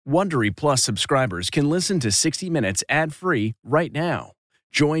Wondery Plus subscribers can listen to 60 Minutes ad-free right now.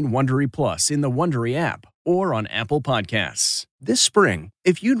 Join Wondery Plus in the Wondery app or on Apple Podcasts. This spring,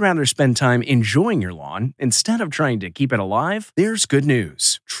 if you'd rather spend time enjoying your lawn instead of trying to keep it alive, there's good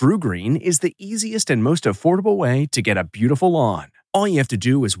news. TruGreen is the easiest and most affordable way to get a beautiful lawn. All you have to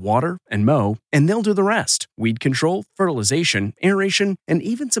do is water and mow, and they'll do the rest. Weed control, fertilization, aeration, and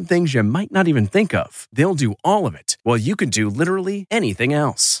even some things you might not even think of. They'll do all of it, while you can do literally anything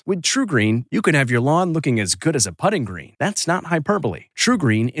else. With TruGreen, you can have your lawn looking as good as a putting green. That's not hyperbole.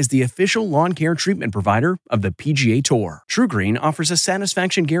 TruGreen is the official lawn care treatment provider of the PGA Tour. TruGreen offers a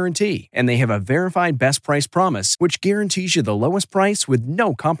satisfaction guarantee, and they have a verified best price promise, which guarantees you the lowest price with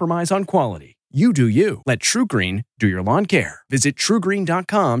no compromise on quality. You do you. Let TruGreen do your lawn care. Visit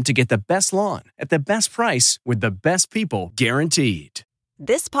TruGreen.com to get the best lawn at the best price with the best people guaranteed.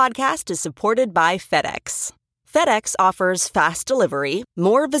 This podcast is supported by FedEx. FedEx offers fast delivery,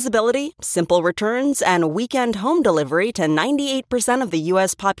 more visibility, simple returns, and weekend home delivery to 98% of the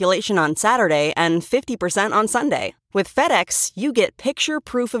U.S. population on Saturday and 50% on Sunday. With FedEx, you get picture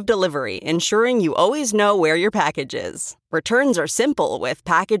proof of delivery, ensuring you always know where your package is. Returns are simple with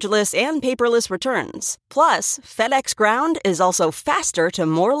packageless and paperless returns. Plus, FedEx Ground is also faster to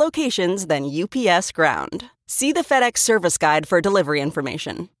more locations than UPS Ground. See the FedEx service guide for delivery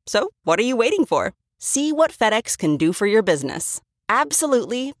information. So, what are you waiting for? See what FedEx can do for your business.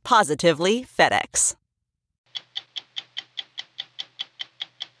 Absolutely, positively FedEx.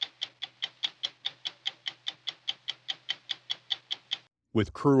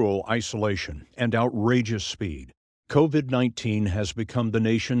 With cruel isolation and outrageous speed, COVID-19 has become the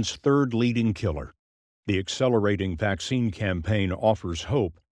nation's third leading killer. The accelerating vaccine campaign offers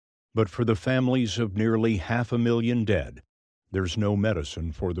hope, but for the families of nearly 500,000 dead, there's no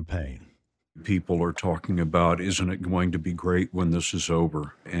medicine for the pain. People are talking about, isn't it going to be great when this is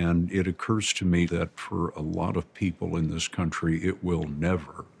over? And it occurs to me that for a lot of people in this country, it will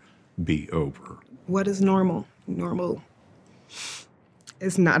never be over. What is normal? Normal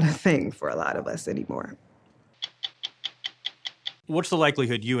is not a thing for a lot of us anymore. What's the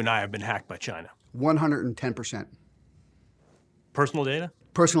likelihood you and I have been hacked by China? 110%. Personal data?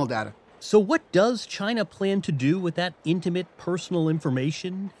 Personal data. So what does China plan to do with that intimate personal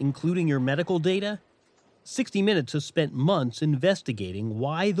information, including your medical data? 60 Minutes has spent months investigating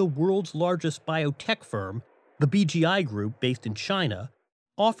why the world's largest biotech firm, the BGI Group based in China,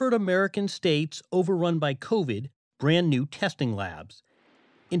 offered American states overrun by COVID brand new testing labs.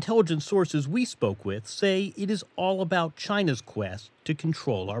 Intelligence sources we spoke with say it is all about China's quest to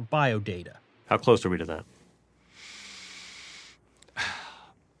control our biodata. How close are we to that?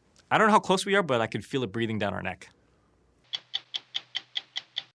 I don't know how close we are, but I can feel it breathing down our neck.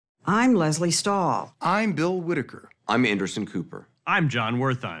 I'm Leslie Stahl. I'm Bill Whitaker. I'm Anderson Cooper. I'm John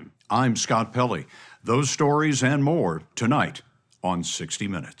Wertheim. I'm Scott Pelley. Those stories and more tonight on 60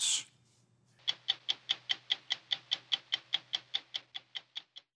 Minutes.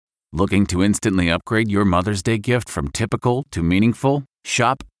 Looking to instantly upgrade your Mother's Day gift from typical to meaningful?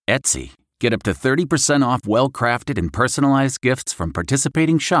 Shop Etsy. Get up to 30% off well-crafted and personalized gifts from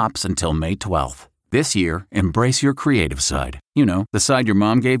participating shops until May 12th. This year, embrace your creative side. You know, the side your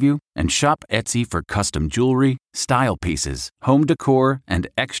mom gave you. And shop Etsy for custom jewelry, style pieces, home decor, and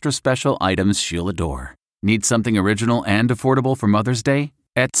extra special items she'll adore. Need something original and affordable for Mother's Day?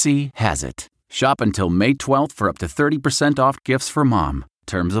 Etsy has it. Shop until May 12th for up to 30% off gifts for mom.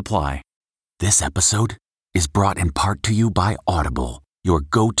 Terms apply. This episode is brought in part to you by Audible, your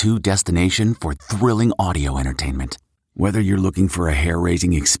go-to destination for thrilling audio entertainment. Whether you're looking for a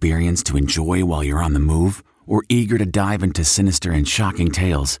hair-raising experience to enjoy while you're on the move or eager to dive into sinister and shocking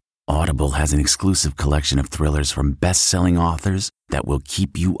tales, Audible has an exclusive collection of thrillers from best-selling authors that will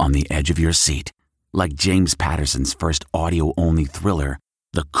keep you on the edge of your seat. Like James Patterson's first audio-only thriller,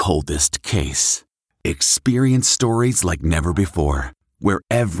 The Coldest Case. Experience stories like never before, where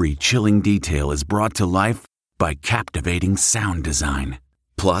every chilling detail is brought to life by captivating sound design.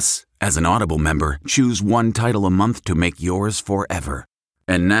 Plus, as an Audible member, choose one title a month to make yours forever.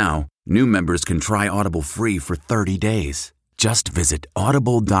 And now, new members can try Audible free for 30 days. Just visit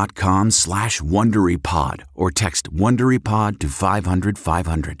audible.com/WonderyPod or text WonderyPod to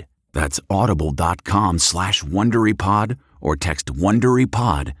 500-500. That's audible.com/WonderyPod or text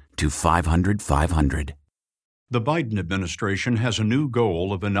WonderyPod to 500-500. The Biden administration has a new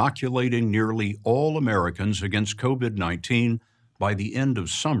goal of inoculating nearly all Americans against COVID-19 by the end of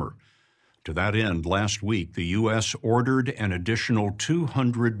summer. To that end, last week, the U.S. ordered an additional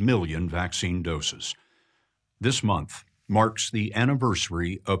 200 million vaccine doses. This month marks the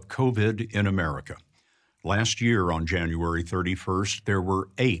anniversary of COVID in America. Last year, on January 31st, there were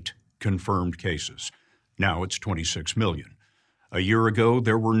 8 confirmed cases. Now it's 26 million. A year ago,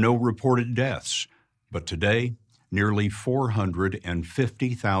 there were no reported deaths. But today, nearly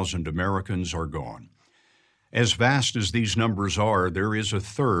 450,000 Americans are gone. As vast as these numbers are, there is a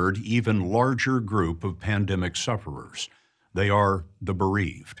third, even larger group of pandemic sufferers. They are the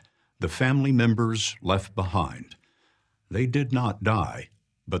bereaved, the family members left behind. They did not die,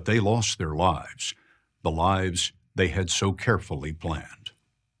 but they lost their lives, the lives they had so carefully planned.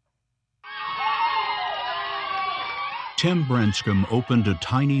 Tim Branscombe opened a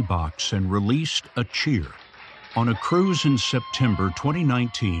tiny box and released a cheer. On a cruise in September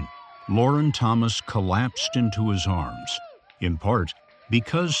 2019, Lauren Thomas collapsed into his arms, in part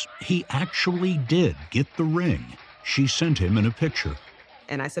because he actually did get the ring she sent him in a picture.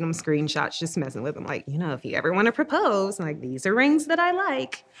 And I sent him screenshots just messing with him, like, if you ever want to propose, like, these are rings that I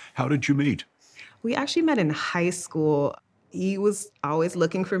like. How did you meet? We actually met in high school. He was always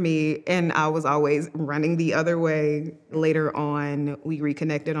looking for me, and I was always running the other way. Later on, we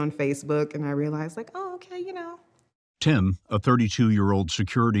reconnected on Facebook, and I realized, like, oh, okay, Tim, a 32-year-old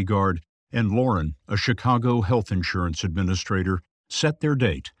security guard, and Lauren, a Chicago health insurance administrator, set their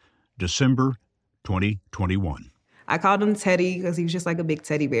date, December 2021. I called him Teddy because he was just like a big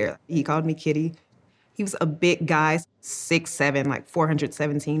teddy bear. He called me Kitty. He was a big guy, 6'7", like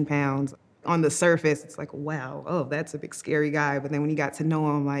 417 pounds. On the surface, it's like, wow, oh, that's a big scary guy. But then when you got to know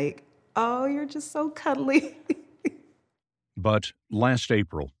him, like, oh, you're just so cuddly. But last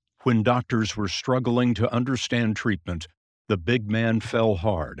April, when doctors were struggling to understand treatment, the big man fell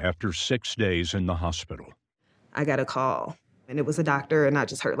hard after 6 days in the hospital. I got a call, and it was a doctor, and I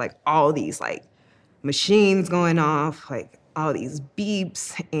just heard, like, all these, like, machines going off, like, all these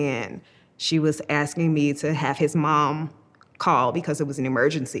beeps, and she was asking me to have his mom call because it was an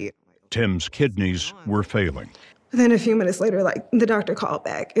emergency. Tim's kidneys were failing. Then a few minutes later, like, the doctor called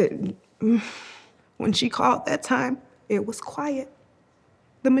back. When she called that time, it was quiet.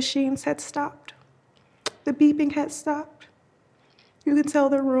 The machines had stopped. The beeping had stopped. You could tell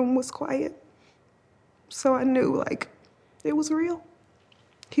the room was quiet. So I knew, like, it was real.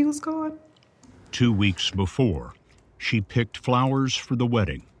 He was gone. 2 weeks before, she picked flowers for the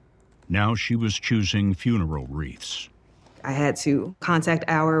wedding. Now she was choosing funeral wreaths. I had to contact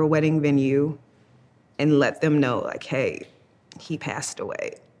our wedding venue and let them know, like, hey, he passed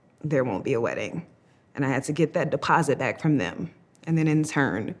away. There won't be a wedding. And I had to get that deposit back from them and then in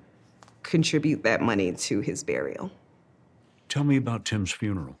turn contribute that money to his burial. Tell me about Tim's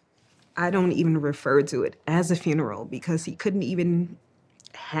funeral. I don't even refer to it as a funeral because he couldn't even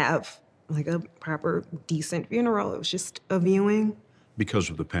have like a proper, decent funeral. It was just a viewing. Because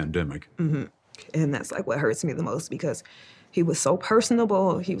of the pandemic. Mm-hmm. And that's like what hurts me the most because he was so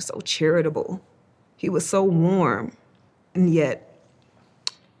personable, he was so charitable, he was so warm, and yet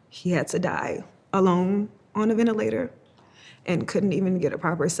he had to die alone on a ventilator and couldn't even get a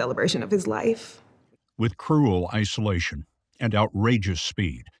proper celebration of his life. With cruel isolation and outrageous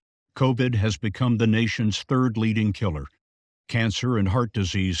speed, COVID has become the nation's third leading killer. Cancer and heart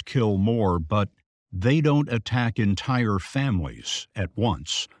disease kill more, but they don't attack entire families at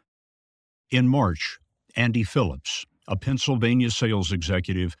once. In March, Andy Phillips, a Pennsylvania sales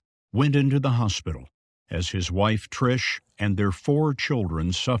executive, went into the hospital as his wife Trish and their 4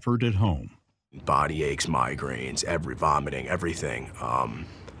 children suffered at home. Body aches, migraines, vomiting, everything.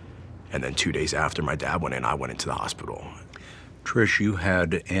 And then 2 days after my dad went in, I went into the hospital. Trish, you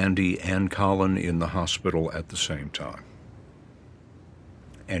had Andy and Colin in the hospital at the same time.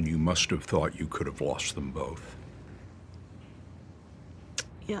 And you must have thought you could have lost them both.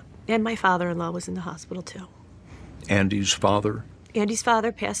 Yeah, and my father-in-law was in the hospital too. Andy's father? Andy's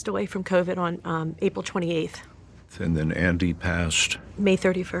father passed away from COVID on April 28th. And then Andy passed? May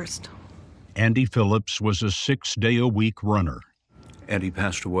 31st. Andy Phillips was a 6-day-a-week runner. Andy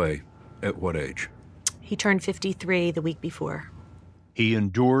passed away at what age? He turned 53 the week before. He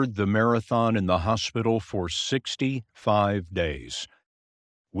endured the marathon in the hospital for 65 days.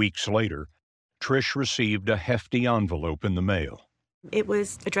 Weeks later, Trish received a hefty envelope in the mail. It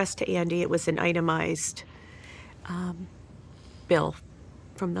was addressed to Andy. It was an itemized bill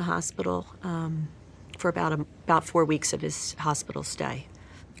from the hospital for about 4 weeks of his hospital stay.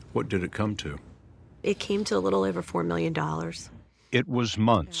 What did it come to? It came to a little over $4 million. It was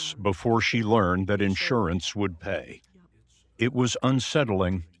months before she learned that insurance would pay. It was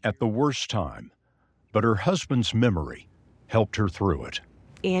unsettling at the worst time, but her husband's memory helped her through it.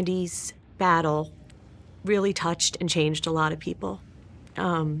 Andy's battle really touched and changed a lot of people.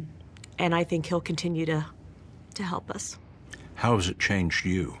 And I think he'll continue to help us. How has it changed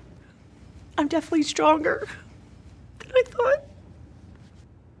you? I'm definitely stronger than I thought.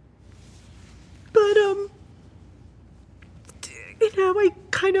 But, I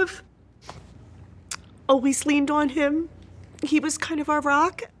kind of always leaned on him. He was kind of our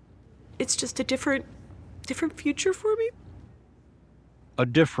rock. It's just a different future for me. A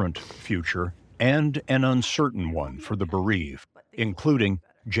different future and an uncertain one for the bereaved, including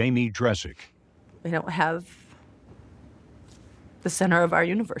Jamie Dresick. We don't have the center of our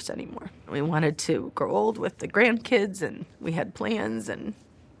universe anymore. We wanted to grow old with the grandkids, and we had plans, and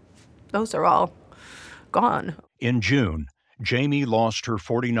those are all gone. In June, Jamie lost her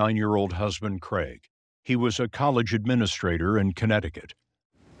 49-year-old husband, Craig. He was a college administrator in Connecticut.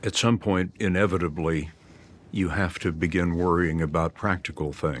 At some point, inevitably, you have to begin worrying about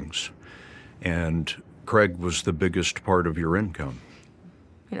practical things. And Craig was the biggest part of your income.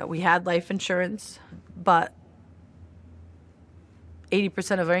 We had life insurance, but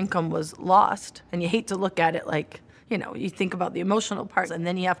 80% of our income was lost. And you hate to look at it like, you think about the emotional part, and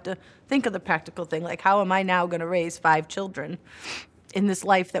then you have to think of the practical thing, like how am I now going to raise 5 children in this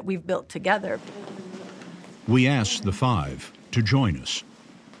life that we've built together? We asked the 5 to join us.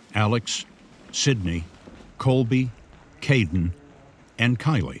 Alex, Sydney, Colby, Caden, and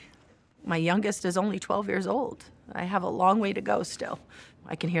Kylie. My youngest is only 12 years old. I have a long way to go still.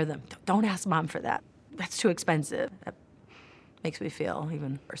 I can hear them, don't ask Mom for that. That's too expensive. That makes me feel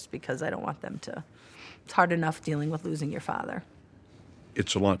even worse because I don't want them to. It's hard enough dealing with losing your father.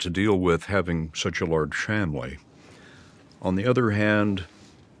 It's a lot to deal with having such a large family. On the other hand,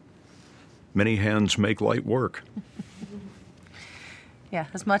 many hands make light work. Yeah,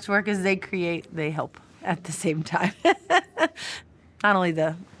 as much work as they create, they help at the same time. Not only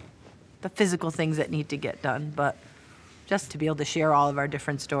the physical things that need to get done, but just to be able to share all of our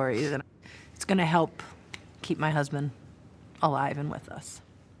different stories. And it's going to help keep my husband alive and with us.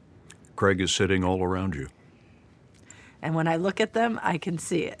 Craig is sitting all around you. And when I look at them, I can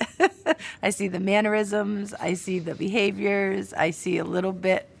see it. I see the mannerisms, I see the behaviors, I see a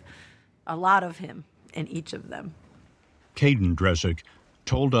lot of him in each of them. Caden Dresick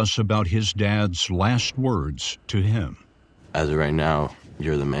told us about his dad's last words to him. As of right now,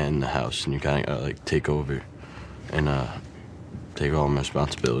 you're the man in the house, and you kind of take over and take all my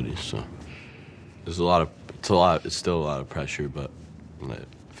responsibilities. So there's it's still a lot of pressure, but I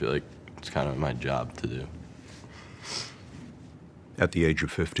feel like it's kind of my job to do. At the age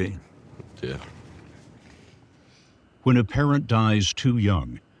of 15? Yeah. When a parent dies too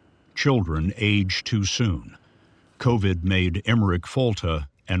young, children age too soon. COVID made Emmerich Folta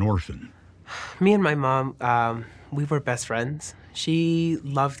an orphan. Me and my mom, we were best friends. She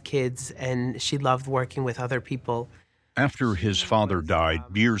loved kids, and she loved working with other people. After his father died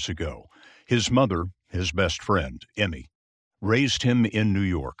years ago, his mother, his best friend, Emmy, raised him in New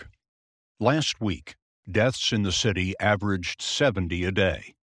York. Last week, deaths in the city averaged 70 a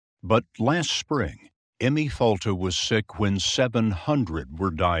day. But last spring, Emmy Folta was sick when 700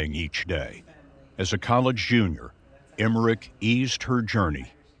 were dying each day. As a college junior, Emmerich eased her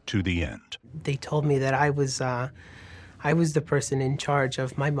journey to the end. They told me that I was the person in charge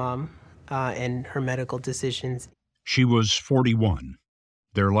of my mom and her medical decisions. She was 41.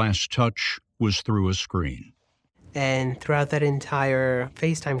 Their last touch was through a screen. And throughout that entire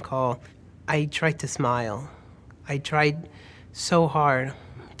FaceTime call, I tried to smile. I tried so hard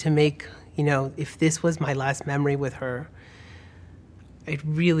to make, if this was my last memory with her, I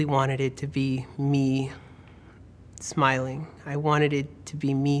really wanted it to be me smiling. I wanted it to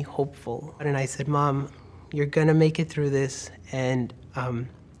be me hopeful. And I said, Mom, you're going to make it through this, and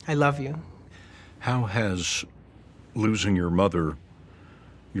I love you. How has losing your mother,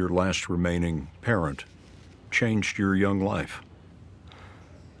 your last remaining parent, changed your young life?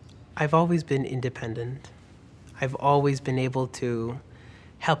 I've always been independent. I've always been able to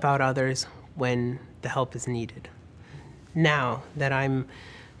help out others when the help is needed. Now that I'm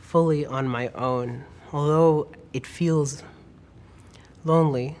fully on my own, although it feels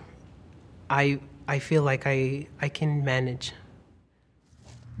lonely, I feel like I can manage.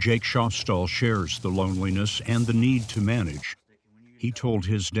 Jake Schofstall shares the loneliness and the need to manage. He told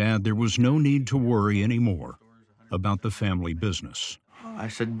his dad there was no need to worry anymore about the family business. I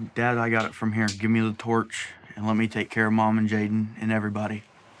said, Dad, I got it from here. Give me the torch and let me take care of Mom and Jaden and everybody.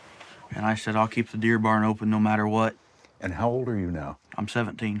 And I said, I'll keep the deer barn open no matter what. And how old are you now? I'm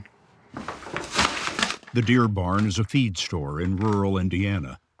 17. The Deer Barn is a feed store in rural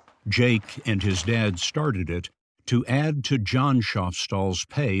Indiana. Jake and his dad started it to add to John Schofstall's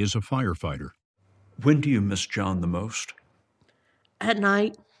pay as a firefighter. When do you miss John the most? At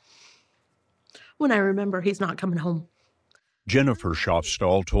night, when I remember he's not coming home. Jennifer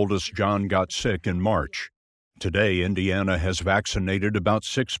Schofstall told us John got sick in March. Today, Indiana has vaccinated about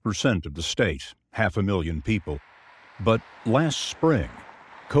 6% of the state, 500,000 people. But last spring,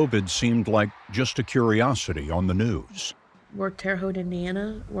 COVID seemed like just a curiosity on the news. We're Terre Haute,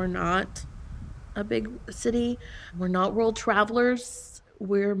 Indiana. We're not a big city. We're not world travelers.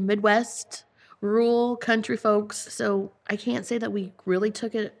 We're Midwest, rural country folks. So I can't say that we really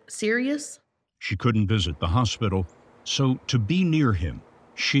took it serious. She couldn't visit the hospital, so to be near him,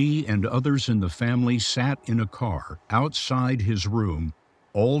 she and others in the family sat in a car outside his room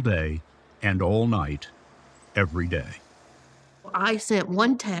all day and all night, every day. I sent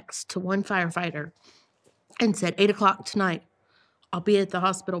one text to one firefighter and said, 8 o'clock tonight, I'll be at the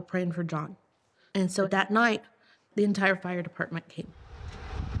hospital praying for John. And so that night, the entire fire department came.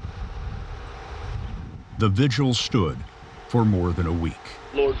 The vigil stood for more than a week.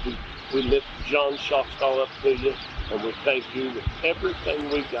 Lord, we lift John Schofstall up to you, and we thank you with everything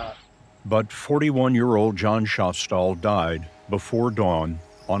we got. But 41-year-old John Schofstall died before dawn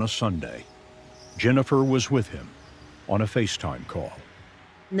on a Sunday. Jennifer was with him on a FaceTime call.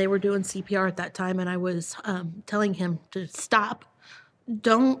 And they were doing CPR at that time, and I was telling him to stop.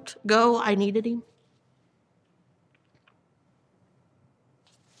 Don't go. I needed him.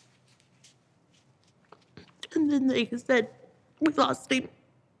 And then they said, we lost him.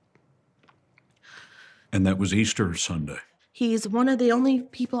 And that was Easter Sunday. He's one of the only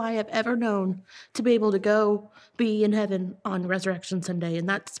people I have ever known to be able to go be in heaven on Resurrection Sunday, and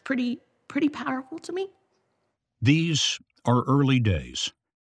that's pretty powerful to me. These are early days.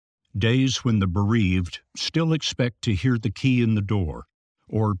 Days when the bereaved still expect to hear the key in the door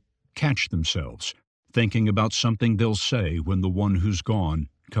or catch themselves thinking about something they'll say when the one who's gone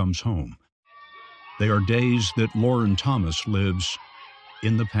comes home. They are days that Lauren Thomas lives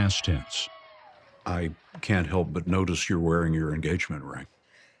in the past tense. I can't help but notice you're wearing your engagement ring.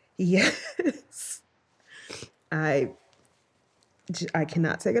 Yes. I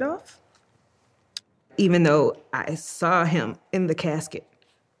cannot take it off. Even though I saw him in the casket,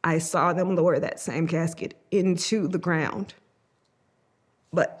 I saw them lower that same casket into the ground.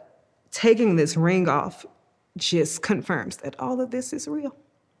 But taking this ring off just confirms that all of this is real.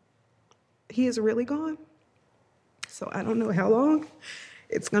 He is really gone. So I don't know how long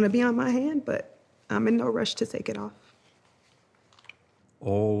it's going to be on my hand, but I'm in no rush to take it off.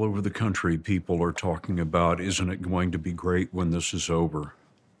 All over the country, people are talking about, isn't it going to be great when this is over?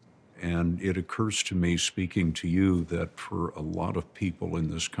 And it occurs to me, speaking to you, that for a lot of people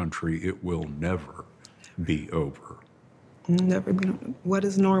in this country, it will never be over. Never be. What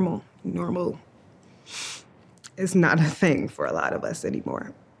is normal? Normal is not a thing for a lot of us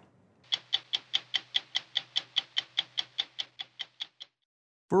anymore.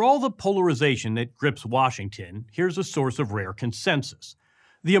 For all the polarization that grips Washington, here's a source of rare consensus: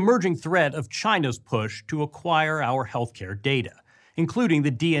 the emerging threat of China's push to acquire our healthcare data, including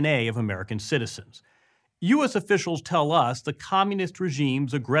the DNA of American citizens. U.S. officials tell us the communist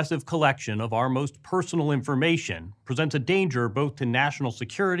regime's aggressive collection of our most personal information presents a danger both to national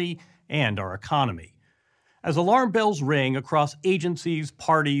security and our economy. As alarm bells ring across agencies,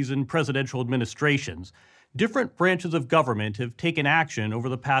 parties, and presidential administrations, different branches of government have taken action over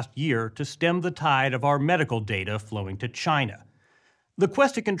the past year to stem the tide of our medical data flowing to China. The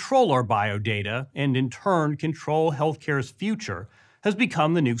quest to control our biodata and in turn control healthcare's future has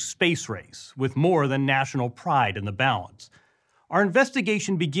become the new space race, with more than national pride in the balance. Our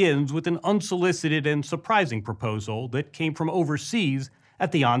investigation begins with an unsolicited and surprising proposal that came from overseas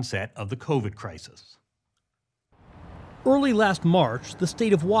at the onset of the COVID crisis. Early last March, the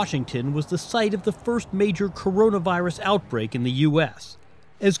state of Washington was the site of the first major coronavirus outbreak in the U.S.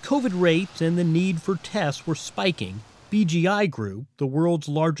 As COVID rates and the need for tests were spiking, BGI Group, the world's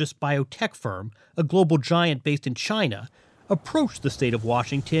largest biotech firm, a global giant based in China, approached the state of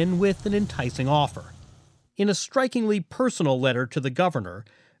Washington with an enticing offer. In a strikingly personal letter to the governor,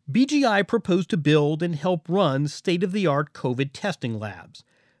 BGI proposed to build and help run state-of-the-art COVID testing labs.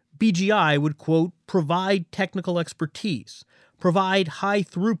 BGI would, quote, provide technical expertise, provide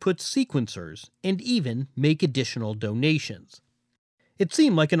high-throughput sequencers, and even make additional donations. It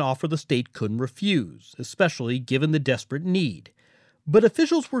seemed like an offer the state couldn't refuse, especially given the desperate need. But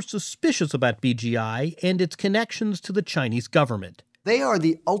officials were suspicious about BGI and its connections to the Chinese government. They are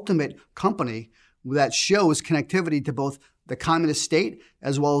the ultimate company that shows connectivity to both the communist state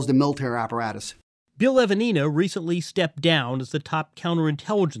as well as the military apparatus. Bill Evanina recently stepped down as the top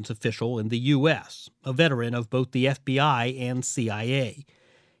counterintelligence official in the U.S., a veteran of both the FBI and CIA.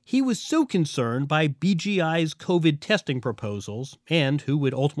 He was so concerned by BGI's COVID testing proposals and who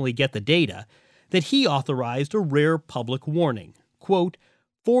would ultimately get the data that he authorized a rare public warning. Quote,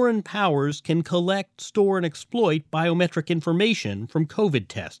 foreign powers can collect, store, and exploit biometric information from COVID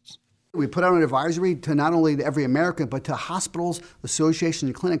tests. We put out an advisory to not only every American, but to hospitals, associations,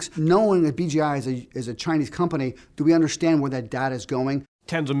 and clinics. Knowing that BGI is a Chinese company, do we understand where that data is going?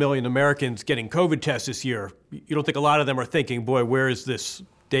 Tens of millions of Americans getting COVID tests this year. You don't think a lot of them are thinking, boy, where is this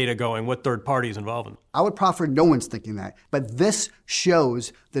data going? What third party is involved in it? I would proffer no one's thinking that. But this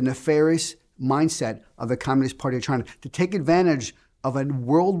shows the nefarious mindset of the Communist Party of China to take advantage of a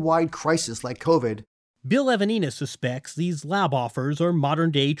worldwide crisis like COVID. Bill Evanina suspects these lab offers are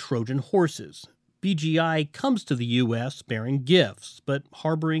modern-day Trojan horses. BGI comes to the U.S. bearing gifts, but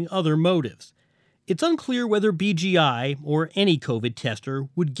harboring other motives. It's unclear whether BGI or any COVID tester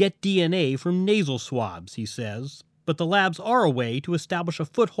would get DNA from nasal swabs, he says, but the labs are a way to establish a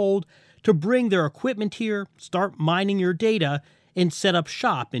foothold to bring their equipment here, start mining your data, and set up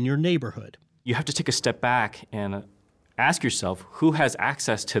shop in your neighborhood. You have to take a step back and ask yourself who has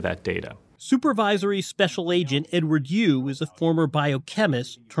access to that data. Supervisory Special Agent Edward Yu is a former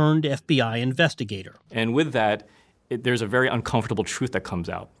biochemist turned FBI investigator. And with that, there's a very uncomfortable truth that comes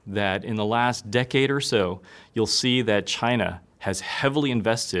out, that in the last decade or so, you'll see that China has heavily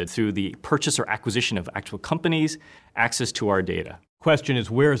invested through the purchase or acquisition of actual companies, access to our data. Question is,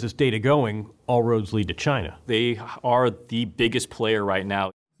 where is this data going? All roads lead to China. They are the biggest player right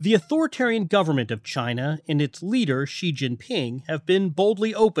now. The authoritarian government of China and its leader, Xi Jinping, have been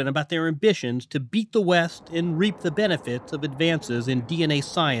boldly open about their ambitions to beat the West and reap the benefits of advances in DNA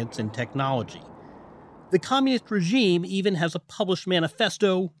science and technology. The communist regime even has a published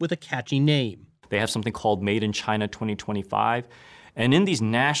manifesto with a catchy name. They have something called Made in China 2025. And in these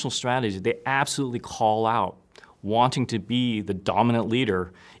national strategies, they absolutely call out wanting to be the dominant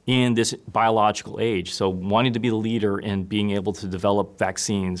leader in this biological age. So wanting to be the leader in being able to develop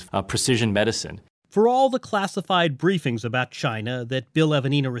vaccines, precision medicine. For all the classified briefings about China that Bill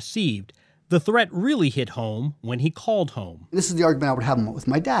Evanina received, the threat really hit home when he called home. This is the argument I would have with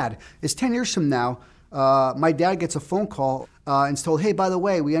my dad. Is 10 years from now, my dad gets a phone call and is told, hey, by the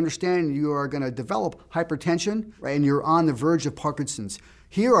way, we understand you are going to develop hypertension, right, and you're on the verge of Parkinson's.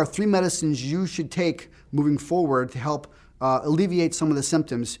 Here are 3 medicines you should take moving forward to help alleviate some of the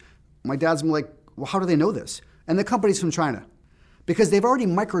symptoms. My dad's like, well, how do they know this? And the company's from China. Because they've already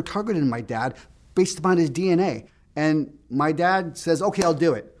micro-targeted my dad based upon his DNA. And my dad says, okay, I'll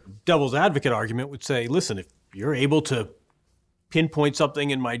do it. Devil's advocate argument would say, listen, if you're able to pinpoint something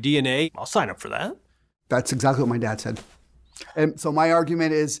in my DNA, I'll sign up for that. That's exactly what my dad said. And so my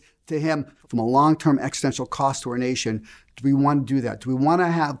argument is to him, from a long-term existential cost to our nation, do we want to do that? Do we want to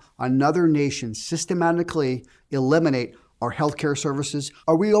have another nation systematically eliminate our healthcare services?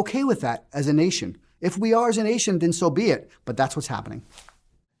 Are we okay with that as a nation? If we are as a nation, then so be it. But that's what's happening.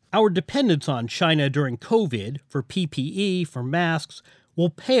 Our dependence on China during COVID for PPE, for masks, will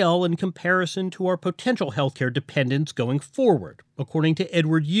pale in comparison to our potential healthcare dependence going forward, according to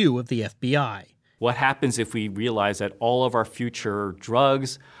Edward Yu of the FBI. What happens if we realize that all of our future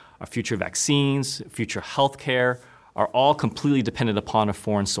drugs, our future vaccines, future healthcare are all completely dependent upon a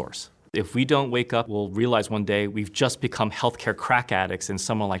foreign source? If we don't wake up, we'll realize one day we've just become healthcare crack addicts and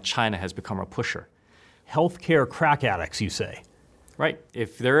someone like China has become our pusher. Healthcare crack addicts, you say? Right.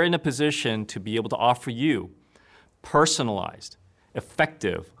 If they're in a position to be able to offer you personalized,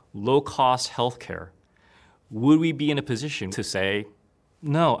 effective, low-cost healthcare, would we be in a position to say,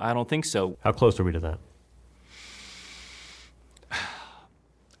 no, I don't think so? How close are we to that?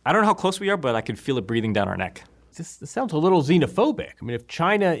 I don't know how close we are, but I can feel it breathing down our neck. This sounds a little xenophobic. I mean, if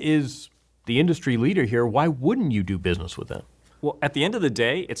China is the industry leader here, why wouldn't you do business with them? Well, at the end of the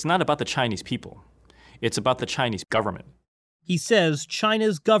day, it's not about the Chinese people. It's about the Chinese government. He says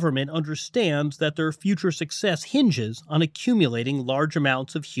China's government understands that their future success hinges on accumulating large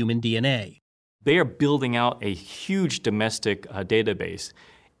amounts of human DNA. They are building out a huge domestic database.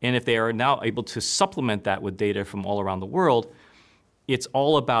 And if they are now able to supplement that with data from all around the world, it's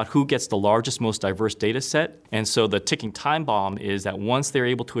all about who gets the largest, most diverse data set. And so the ticking time bomb is that once they're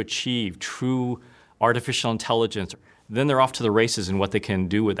able to achieve true artificial intelligence, then they're off to the races in what they can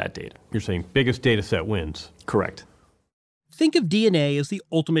do with that data. You're saying biggest data set wins. Correct. Think of DNA as the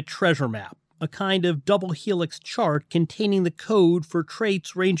ultimate treasure map, a kind of double helix chart containing the code for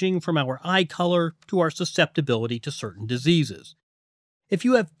traits ranging from our eye color to our susceptibility to certain diseases. If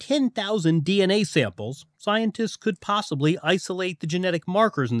you have 10,000 DNA samples, scientists could possibly isolate the genetic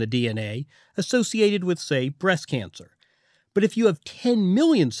markers in the DNA associated with, say, breast cancer. But if you have 10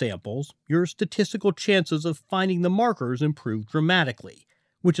 million samples, your statistical chances of finding the markers improve dramatically,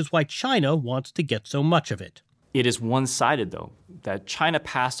 which is why China wants to get so much of it. It is one-sided, though. that China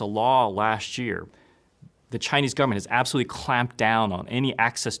passed a law last year. The Chinese government has absolutely clamped down on any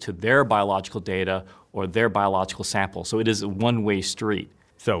access to their biological data or their biological samples. So it is a one-way street.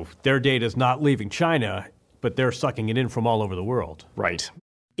 So their data is not leaving China, but they're sucking it in from all over the world. Right.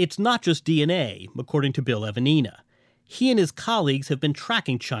 It's not just DNA, according to Bill Evanina. He and his colleagues have been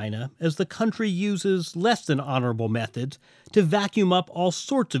tracking China as the country uses less than honorable methods to vacuum up all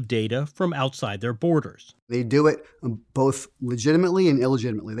sorts of data from outside their borders. They do it both legitimately and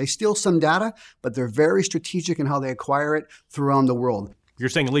illegitimately. They steal some data, but they're very strategic in how they acquire it around the world. You're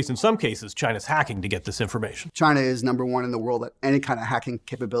saying at least in some cases, China's hacking to get this information. China is number one in the world at any kind of hacking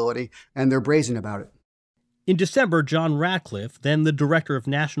capability, and they're brazen about it. In December, John Ratcliffe, then the director of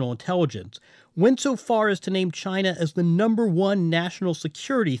national intelligence, went so far as to name China as the #1 national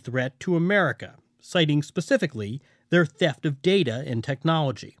security threat to America, citing specifically their theft of data and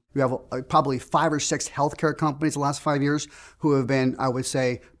technology. We have probably 5 or 6 healthcare companies the last 5 years who have been, I would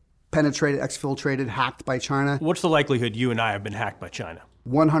say, penetrated, exfiltrated, hacked by China. What's the likelihood you and I have been hacked by China?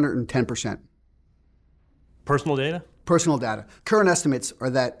 110%. Personal data? Personal data. Current estimates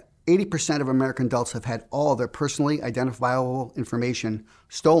are that 80% of American adults have had all their personally identifiable information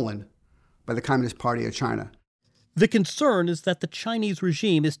stolen by the Communist Party of China. The concern is that the Chinese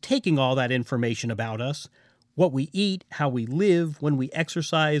regime is taking all that information about us, what we eat, how we live, when we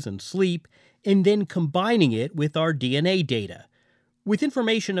exercise and sleep, and then combining it with our DNA data. With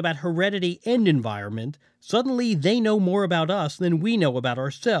information about heredity and environment, suddenly they know more about us than we know about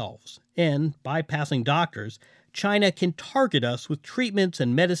ourselves. And, bypassing doctors, China can target us with treatments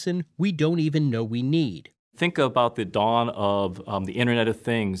and medicine we don't even know we need. Think about the dawn of the Internet of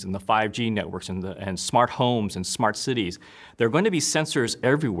Things and the 5G networks and smart homes and smart cities. There are going to be sensors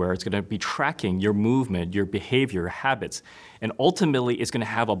everywhere. It's going to be tracking your movement, your behavior, your habits. And ultimately, it's going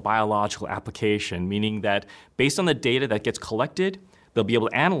to have a biological application, meaning that based on the data that gets collected, they'll be able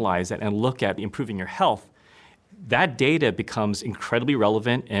to analyze that and look at improving your health. That data becomes incredibly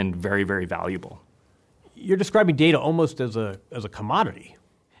relevant and very, very valuable. You're describing data almost as a commodity.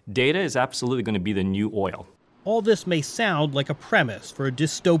 Data is absolutely going to be the new oil. All this may sound like a premise for a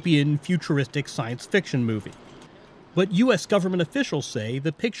dystopian, futuristic science fiction movie. But U.S. government officials say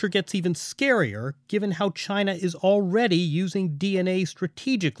the picture gets even scarier given how China is already using DNA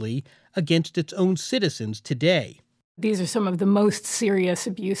strategically against its own citizens today. These are some of the most serious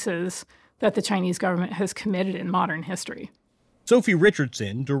abuses that the Chinese government has committed in modern history. Sophie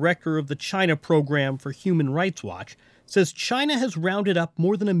Richardson, director of the China Program for Human Rights Watch, says China has rounded up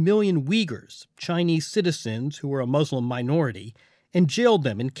more than 1 million Uyghurs, Chinese citizens who are a Muslim minority, and jailed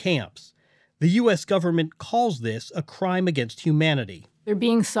them in camps. The U.S. government calls this a crime against humanity. They're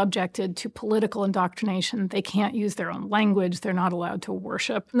being subjected to political indoctrination. They can't use their own language. They're not allowed to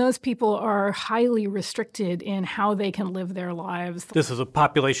worship. And those people are highly restricted in how they can live their lives. This is a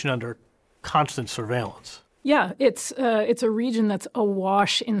population under constant surveillance. Yeah, it's a region that's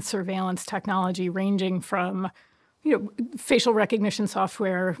awash in surveillance technology, ranging from facial recognition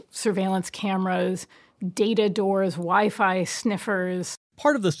software, surveillance cameras, data doors, Wi-Fi sniffers.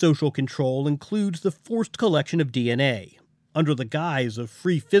 Part of the social control includes the forced collection of DNA. Under the guise of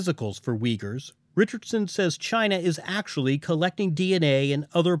free physicals for Uyghurs, Richardson says China is actually collecting DNA and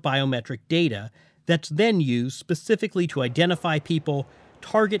other biometric data that's then used specifically to identify people,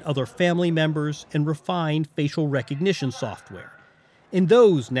 target other family members, and refine facial recognition software. And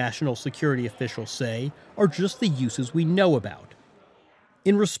those, national security officials say, are just the uses we know about.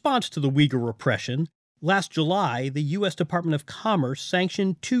 In response to the Uyghur repression, last July, the U.S. Department of Commerce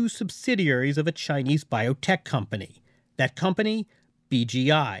sanctioned 2 subsidiaries of a Chinese biotech company. That company,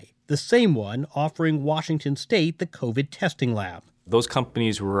 BGI, the same one offering Washington State the COVID testing lab. Those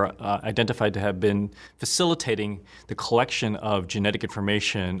companies were identified to have been facilitating the collection of genetic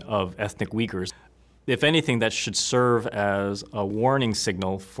information of ethnic Uyghurs. If anything, that should serve as a warning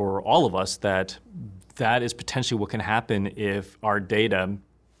signal for all of us that is potentially what can happen if our data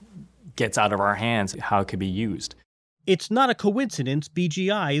gets out of our hands, how it could be used. It's not a coincidence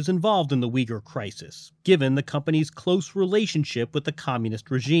BGI is involved in the Uyghur crisis, given the company's close relationship with the communist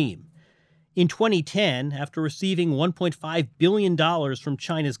regime. In 2010, after receiving $1.5 billion from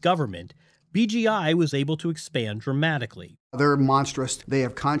China's government, BGI was able to expand dramatically. They're monstrous. They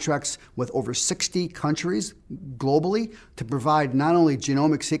have contracts with over 60 countries globally to provide not only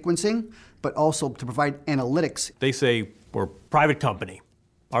genomic sequencing, but also to provide analytics. They say we're a private company.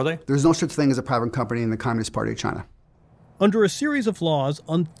 Are they? There's no such thing as a private company in the Communist Party of China. Under a series of laws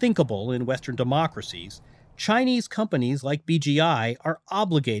unthinkable in Western democracies, Chinese companies like BGI are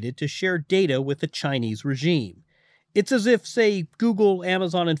obligated to share data with the Chinese regime. It's as if, say, Google,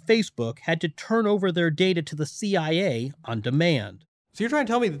 Amazon, and Facebook had to turn over their data to the CIA on demand. So you're trying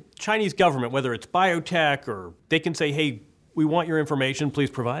to tell me the Chinese government, whether it's biotech or they can say, hey, we want your information, please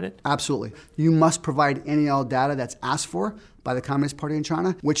provide it? Absolutely. You must provide any and all data that's asked for by the Communist Party in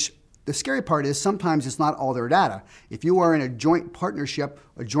China, which the scary part is sometimes it's not all their data. If you are in a joint partnership,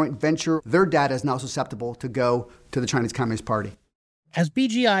 a joint venture, their data is now susceptible to go to the Chinese Communist Party. As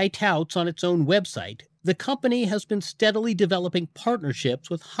BGI touts on its own website, the company has been steadily developing partnerships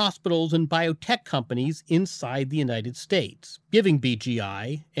with hospitals and biotech companies inside the United States, giving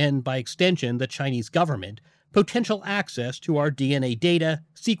BGI, and by extension the Chinese government, potential access to our DNA data,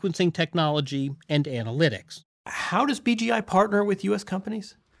 sequencing technology, and analytics. How does BGI partner with U.S.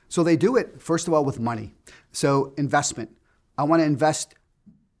 companies? So they do it, first of all, with money. So investment. I want to invest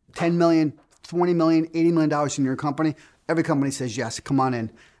 $10 million, $20 million, $80 million in your company. Every company says yes, come on in.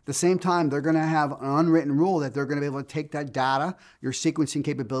 At the same time, they're going to have an unwritten rule that they're going to be able to take that data, your sequencing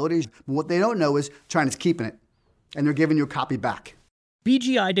capabilities. But what they don't know is China's keeping it, and they're giving you a copy back.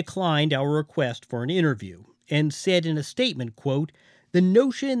 BGI declined our request for an interview and said in a statement, quote, "The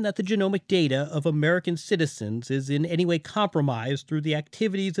notion that the genomic data of American citizens is in any way compromised through the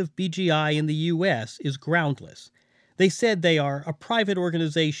activities of BGI in the U.S. is groundless. They said they are a private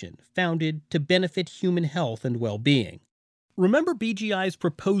organization founded to benefit human health and well-being." Remember BGI's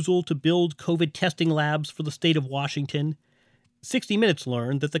proposal to build COVID testing labs for the state of Washington? 60 Minutes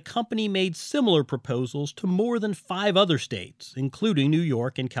learned that the company made similar proposals to more than 5 other states, including New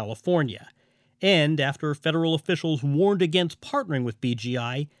York and California. And after federal officials warned against partnering with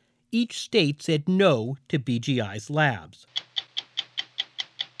BGI, each state said no to BGI's labs.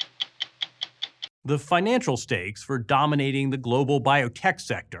 The financial stakes for dominating the global biotech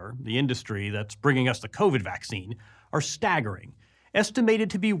sector, the industry that's bringing us the COVID vaccine, are staggering, estimated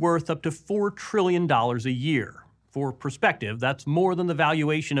to be worth up to $4 trillion a year. For perspective, that's more than the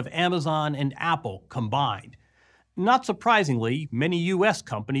valuation of Amazon and Apple combined. Not surprisingly, many U.S.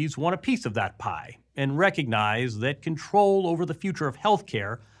 companies want a piece of that pie and recognize that control over the future of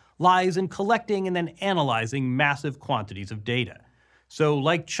healthcare lies in collecting and then analyzing massive quantities of data. So,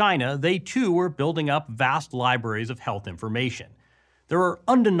 like China, they too are building up vast libraries of health information. There are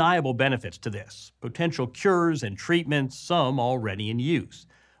undeniable benefits to this, potential cures and treatments, some already in use.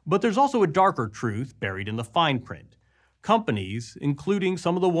 But there's also a darker truth buried in the fine print. Companies, including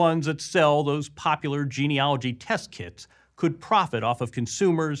some of the ones that sell those popular genealogy test kits, could profit off of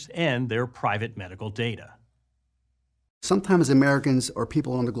consumers and their private medical data. Sometimes Americans or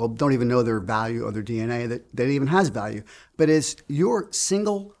people on the globe don't even know their value or their DNA, that it even has value. But it's your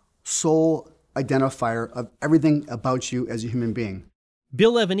single sole identifier of everything about you as a human being.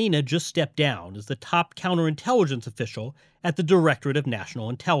 Bill Evanina just stepped down as the top counterintelligence official at the Directorate of National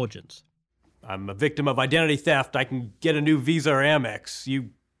Intelligence. I'm a victim of identity theft. I can get a new Visa or Amex.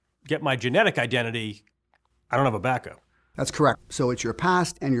 You get my genetic identity, I don't have a backup. That's correct. So it's your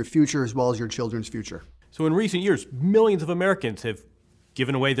past and your future as well as your children's future. So in recent years, millions of Americans have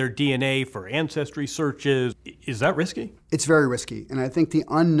given away their DNA for ancestry searches. Is that risky? It's very risky, and I think the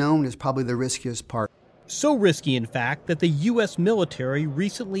unknown is probably the riskiest part. So risky, in fact, that the U.S. military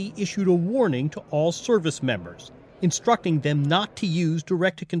recently issued a warning to all service members, instructing them not to use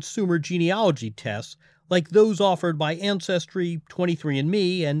direct-to-consumer genealogy tests like those offered by Ancestry,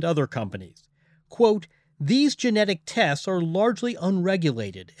 23andMe, and other companies. Quote, "These genetic tests are largely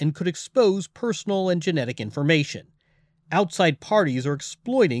unregulated and could expose personal and genetic information. Outside parties are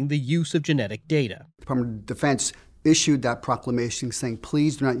exploiting the use of genetic data." The Department of Defense issued that proclamation saying,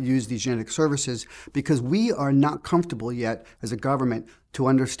 please do not use these genetic services because we are not comfortable yet as a government to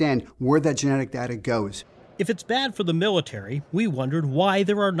understand where that genetic data goes. If it's bad for the military, we wondered why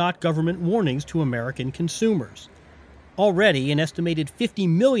there are not government warnings to American consumers. Already, an estimated 50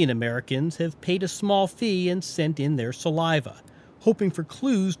 million Americans have paid a small fee and sent in their saliva, hoping for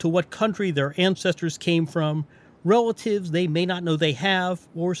clues to what country their ancestors came from, relatives they may not know they have,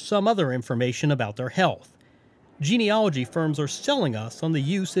 or some other information about their health. Genealogy firms are selling us on the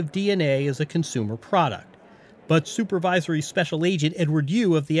use of DNA as a consumer product. But Supervisory Special Agent Edward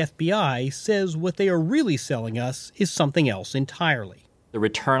Yu of the FBI says what they are really selling us is something else entirely. The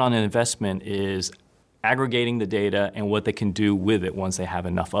return on an investment is aggregating the data and what they can do with it once they have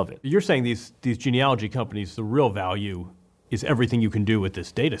enough of it. You're saying these genealogy companies, the real value is everything you can do with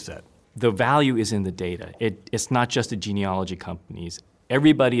this data set. The value is in the data. It's not just the genealogy companies.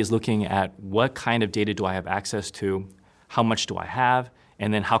 Everybody is looking at what kind of data do I have access to, how much do I have,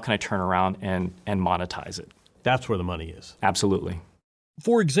 and then how can I turn around and monetize it. That's where the money is. Absolutely.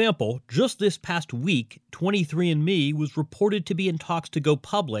 For example, just this past week, 23andMe was reported to be in talks to go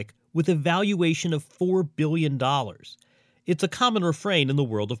public with a valuation of $4 billion. It's a common refrain in the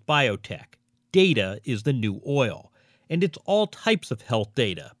world of biotech. Data is the new oil, and it's all types of health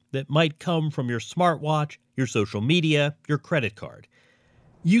data that might come from your smartwatch, your social media, your credit card.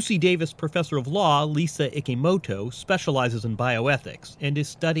 UC Davis professor of law Lisa Ikemoto specializes in bioethics and is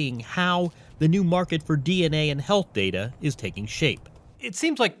studying how the new market for DNA and health data is taking shape. It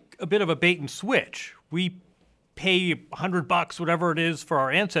seems like a bit of a bait and switch. We pay $100, whatever it is, for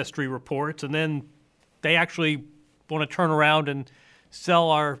our ancestry reports, and then they actually want to turn around and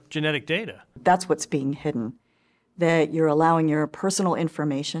sell our genetic data. That's what's being hidden, that you're allowing your personal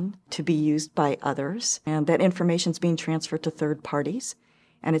information to be used by others, and that information's being transferred to third parties,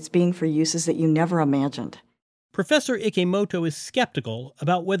 and it's being for uses that you never imagined. Professor Ikemoto is skeptical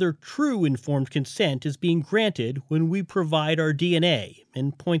about whether true informed consent is being granted when we provide our DNA,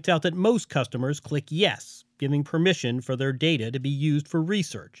 and points out that most customers click yes, giving permission for their data to be used for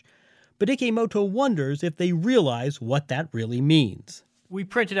research. But Ikemoto wonders if they realize what that really means. We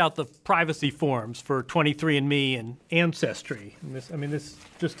printed out the privacy forms for 23andMe and Ancestry. And this is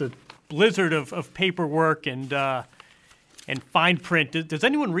just a blizzard of paperwork and fine print. Does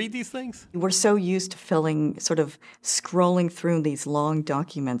anyone read these things? We're so used to scrolling through these long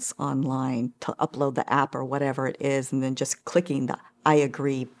documents online to upload the app or whatever it is, and then just clicking the I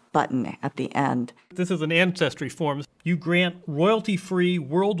agree button at the end. This is an Ancestry form. You grant royalty-free,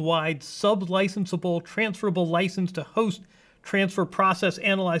 worldwide, sub-licensable, transferable license to host, transfer, process,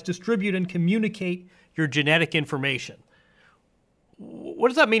 analyze, distribute, and communicate your genetic information. What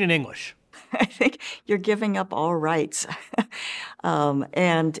does that mean in English? I think you're giving up all rights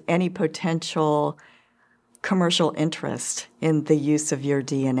and any potential commercial interest in the use of your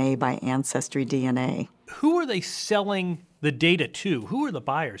DNA by Ancestry DNA. Who are they selling the data to? Who are the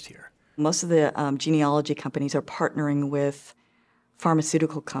buyers here? Most of the genealogy companies are partnering with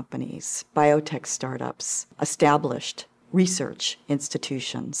pharmaceutical companies, biotech startups, established research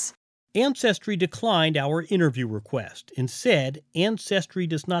institutions. Ancestry declined our interview request and said Ancestry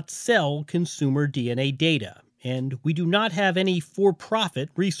does not sell consumer DNA data, and we do not have any for-profit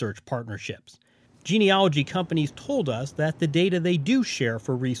research partnerships. Genealogy companies told us that the data they do share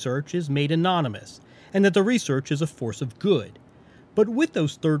for research is made anonymous, and that the research is a force of good. But with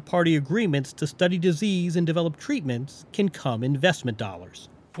those third-party agreements to study disease and develop treatments can come investment dollars.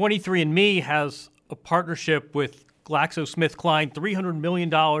 23andMe has a partnership with GlaxoSmithKline, $300 million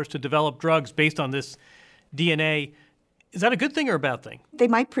to develop drugs based on this DNA. Is that a good thing or a bad thing? They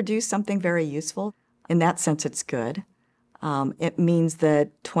might produce something very useful. In that sense, it's good. It means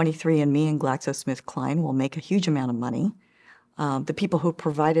that 23andMe and GlaxoSmithKline will make a huge amount of money. The people who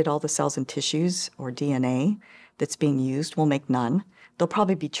provided all the cells and tissues or DNA that's being used will make none. They'll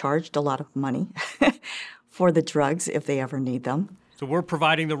probably be charged a lot of money for the drugs if they ever need them. So we're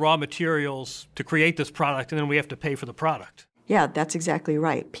providing the raw materials to create this product, and then we have to pay for the product. Yeah, that's exactly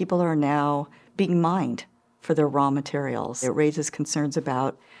right. People are now being mined for their raw materials. It raises concerns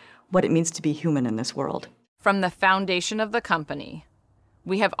about what it means to be human in this world. From the foundation of the company,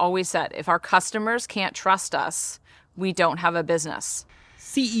 we have always said if our customers can't trust us, we don't have a business.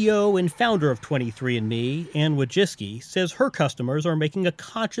 CEO and founder of 23andMe, Anne Wojcicki, says her customers are making a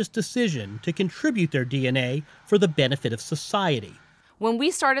conscious decision to contribute their DNA for the benefit of society. When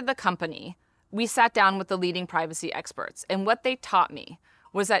we started the company, we sat down with the leading privacy experts, and what they taught me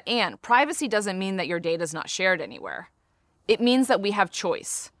was that, Anne, privacy doesn't mean that your data is not shared anywhere. It means that we have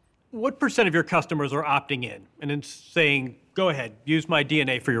choice. What percent of your customers are opting in and then saying, go ahead, use my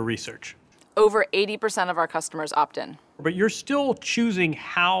DNA for your research? Over 80% of our customers opt in. But you're still choosing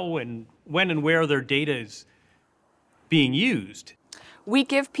how and when and where their data is being used. We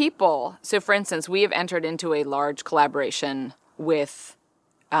give people, so for instance, we have entered into a large collaboration with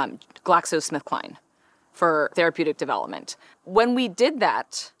GlaxoSmithKline for therapeutic development. When we did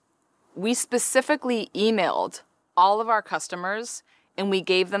that, we specifically emailed all of our customers and we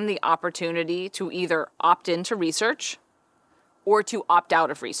gave them the opportunity to either opt into research or to opt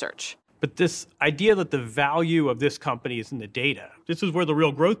out of research. But this idea that the value of this company is in the data, this is where the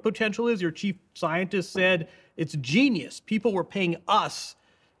real growth potential is. Your chief scientist said it's genius. People were paying us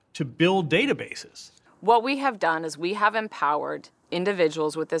to build databases. What we have done is we have empowered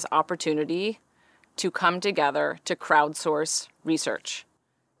individuals with this opportunity to come together to crowdsource research.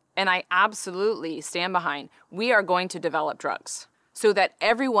 And I absolutely stand behind, we are going to develop drugs so that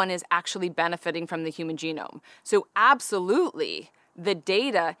everyone is actually benefiting from the human genome. So absolutely, the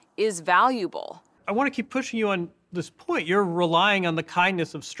data is valuable. I want to keep pushing you on this point. You're relying on the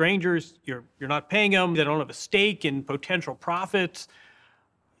kindness of strangers. You're not paying them. They don't have a stake in potential profits.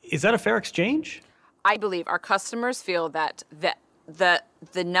 Is that a fair exchange? I believe our customers feel that the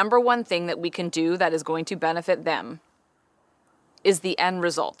number one thing that we can do that is going to benefit them is the end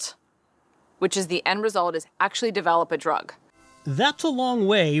result, which is the end result is actually develop a drug. That's a long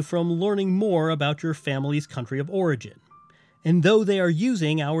way from learning more about your family's country of origin. And though they are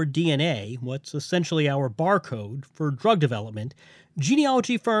using our DNA, what's essentially our barcode, for drug development,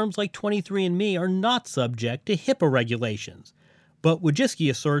 genealogy firms like 23andMe are not subject to HIPAA regulations. But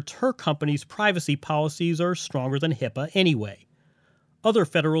Wojcicki asserts her company's privacy policies are stronger than HIPAA anyway. Other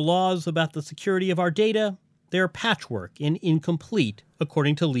federal laws about the security of our data, they're patchwork and incomplete,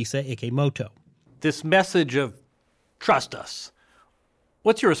 according to Lisa Ikemoto. This message of trust us,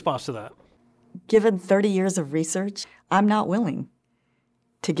 what's your response to that? Given 30 years of research, I'm not willing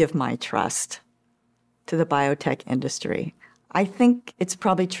to give my trust to the biotech industry. I think it's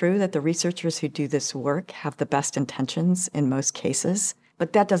probably true that the researchers who do this work have the best intentions in most cases,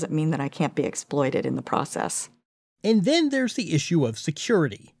 but that doesn't mean that I can't be exploited in the process. And then there's the issue of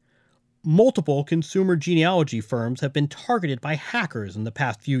security. Multiple consumer genealogy firms have been targeted by hackers in the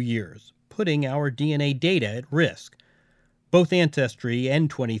past few years, putting our DNA data at risk. Both Ancestry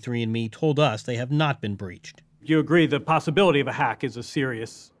and 23andMe told us they have not been breached. You agree the possibility of a hack is a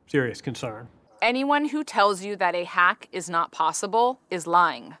serious concern? Anyone who tells you that a hack is not possible is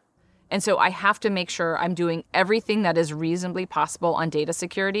lying. And so I have to make sure I'm doing everything that is reasonably possible on data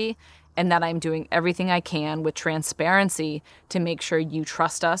security, and that I'm doing everything I can with transparency to make sure you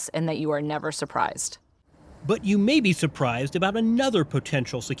trust us and that you are never surprised. But you may be surprised about another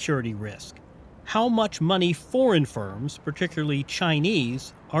potential security risk. How much money foreign firms, particularly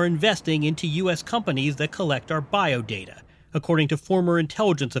Chinese, are investing into U.S. companies that collect our biodata, according to former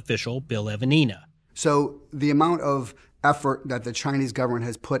intelligence official Bill Evanina. So the amount of effort that the Chinese government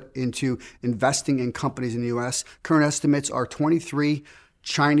has put into investing in companies in the U.S., current estimates are 23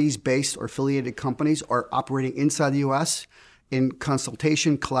 Chinese-based or affiliated companies are operating inside the U.S. in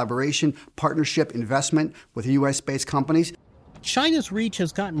consultation, collaboration, partnership, investment with U.S.-based companies. China's reach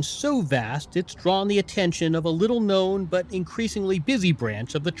has gotten so vast, it's drawn the attention of a little-known but increasingly busy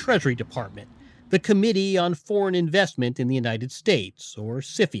branch of the Treasury Department, the Committee on Foreign Investment in the United States, or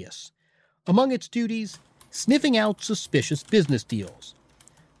CFIUS. Among its duties, sniffing out suspicious business deals.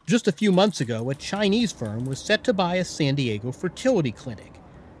 Just a few months ago, a Chinese firm was set to buy a San Diego fertility clinic,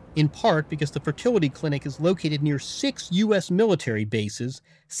 in part because the fertility clinic is located near 6 U.S. military bases.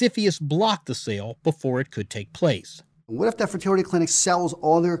 CFIUS blocked the sale before it could take place. What if that fertility clinic sells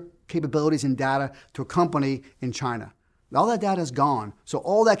all their capabilities and data to a company in China? All that data is gone. So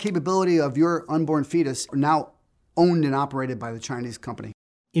all that capability of your unborn fetus are now owned and operated by the Chinese company.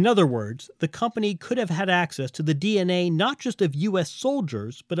 In other words, the company could have had access to the DNA not just of U.S.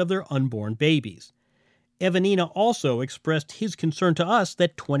 soldiers, but of their unborn babies. Evanina also expressed his concern to us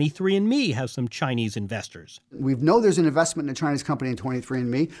that 23andMe has some Chinese investors. We know there's an investment in a Chinese company in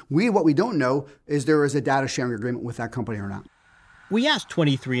 23andMe. What we don't know is there is a data sharing agreement with that company or not. We asked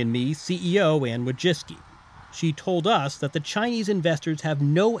 23andMe CEO Anne Wojcicki. She told us that the Chinese investors have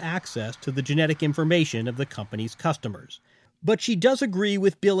no access to the genetic information of the company's customers. But she does agree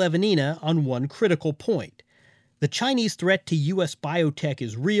with Bill Evanina on one critical point. The Chinese threat to U.S. biotech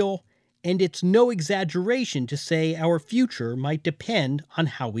is real, and it's no exaggeration to say our future might depend on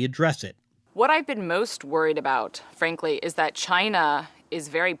how we address it. What I've been most worried about, frankly, is that China is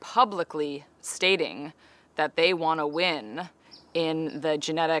very publicly stating that they want to win in the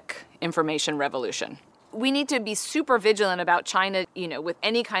genetic information revolution. We need to be super vigilant about China, with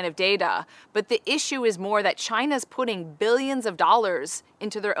any kind of data. But the issue is more that China's putting billions of dollars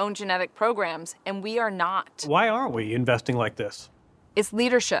into their own genetic programs, and we are not. Why aren't we investing like this? It's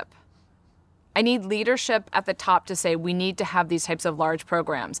leadership. I need leadership at the top to say we need to have these types of large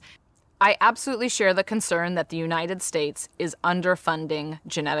programs. I absolutely share the concern that the United States is underfunding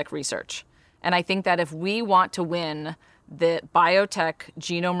genetic research. And I think that if we want to win the biotech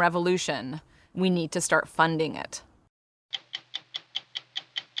genome revolution, we need to start funding it.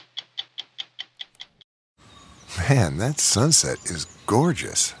 Man, that sunset is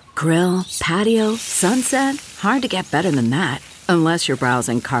gorgeous. Grill, patio, sunset. Hard to get better than that. Unless you're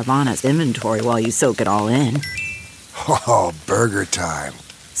browsing Carvana's inventory while you soak it all in. Oh, burger time.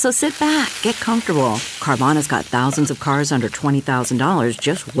 So sit back, get comfortable. Carvana's got thousands of cars under $20,000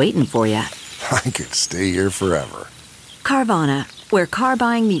 just waiting for you. I could stay here forever. Carvana, where car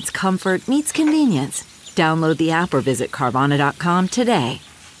buying meets comfort meets convenience. Download the app or visit Carvana.com today.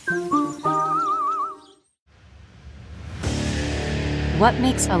 What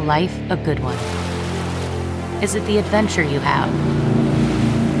makes a life a good one? Is it the adventure you have?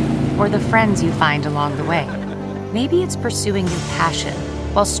 Or the friends you find along the way? Maybe it's pursuing your passion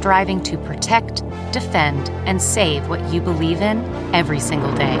while striving to protect, defend, and save what you believe in every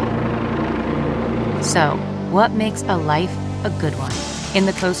single day. So, what makes a life a good one? In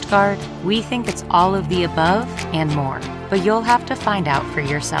the Coast Guard, we think it's all of the above and more, but you'll have to find out for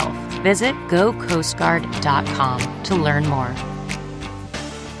yourself. Visit gocoastguard.com to learn more.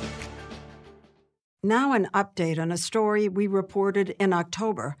 Now an update on a story we reported in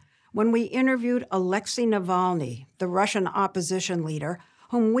October when we interviewed Alexei Navalny, the Russian opposition leader,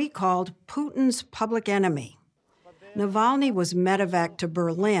 whom we called Putin's public enemy. Navalny was medevaced to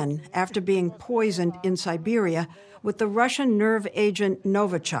Berlin after being poisoned in Siberia with the Russian nerve agent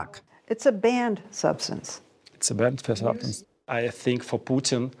Novichok. It's a banned substance. It's a banned substance. I think for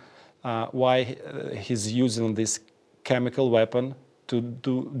Putin, why he's using this chemical weapon to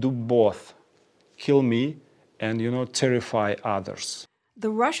do both, kill me and, terrify others. The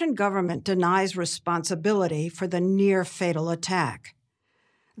Russian government denies responsibility for the near-fatal attack.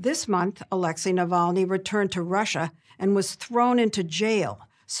 This month, Alexei Navalny returned to Russia and was thrown into jail,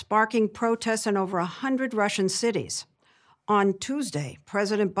 sparking protests in over 100 Russian cities. On Tuesday,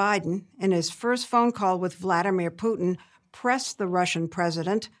 President Biden, in his first phone call with Vladimir Putin, pressed the Russian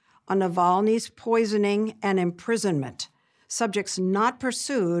president on Navalny's poisoning and imprisonment, subjects not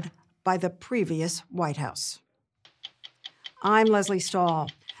pursued by the previous White House. I'm Leslie Stahl.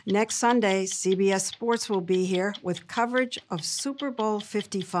 Next Sunday, CBS Sports will be here with coverage of Super Bowl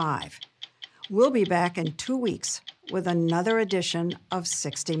 55. We'll be back in 2 weeks with another edition of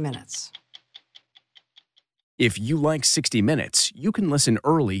 60 Minutes. If you like 60 Minutes, you can listen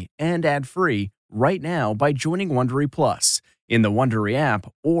early and ad-free right now by joining Wondery Plus in the Wondery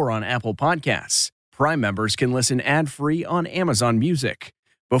app or on Apple Podcasts. Prime members can listen ad-free on Amazon Music.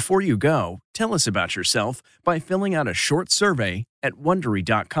 Before you go, tell us about yourself by filling out a short survey at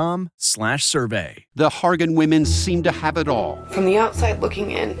Wondery.com/survey. The Hargan women seem to have it all. From the outside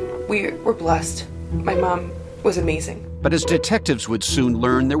looking in, we were blessed. My mom was amazing. But as detectives would soon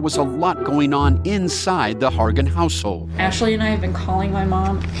learn, there was a lot going on inside the Hargan household. Ashley and I have been calling my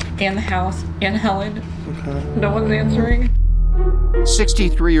mom and the house and Helen. No one's answering.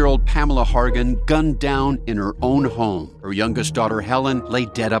 63-year-old Pamela Hargan gunned down in her own home. Her youngest daughter, Helen, lay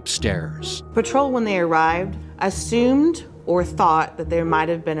dead upstairs. Patrol, when they arrived, assumed or thought that there might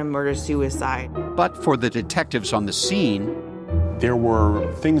have been a murder-suicide. But for the detectives on the scene, there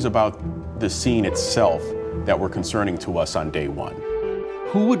were things about the scene itself that were concerning to us on day one.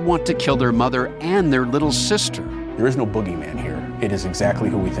 Who would want to kill their mother and their little sister? There is no boogeyman here. It is exactly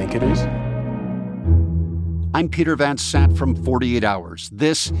who we think it is. I'm Peter Van Sant from 48 Hours.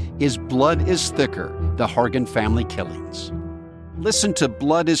 This is Blood is Thicker, the Hargan Family Killings. Listen to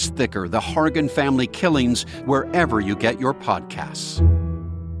Blood is Thicker, the Hargan Family Killings, wherever you get your podcasts.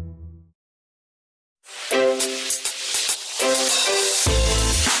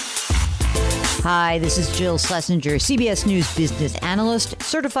 Hi, this is Jill Schlesinger, CBS News business analyst,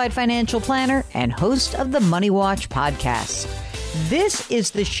 certified financial planner, and host of the Money Watch podcast. This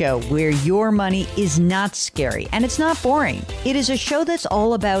is the show where your money is not scary and it's not boring. It is a show that's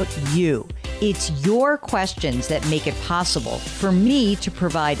all about you. It's your questions that make it possible for me to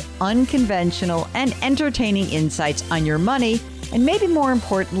provide unconventional and entertaining insights on your money and maybe more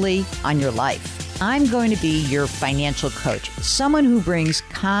importantly, on your life. I'm going to be your financial coach, someone who brings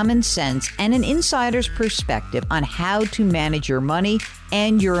common sense and an insider's perspective on how to manage your money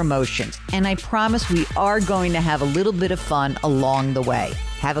and your emotions. And I promise we are going to have a little bit of fun along the way.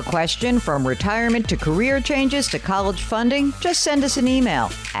 Have a question from retirement to career changes to college funding? Just send us an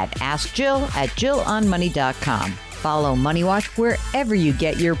email at askjill@jillonmoney.com. Follow Money Watch wherever you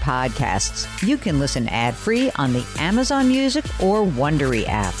get your podcasts. You can listen ad-free on the Amazon Music or Wondery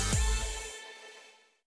app.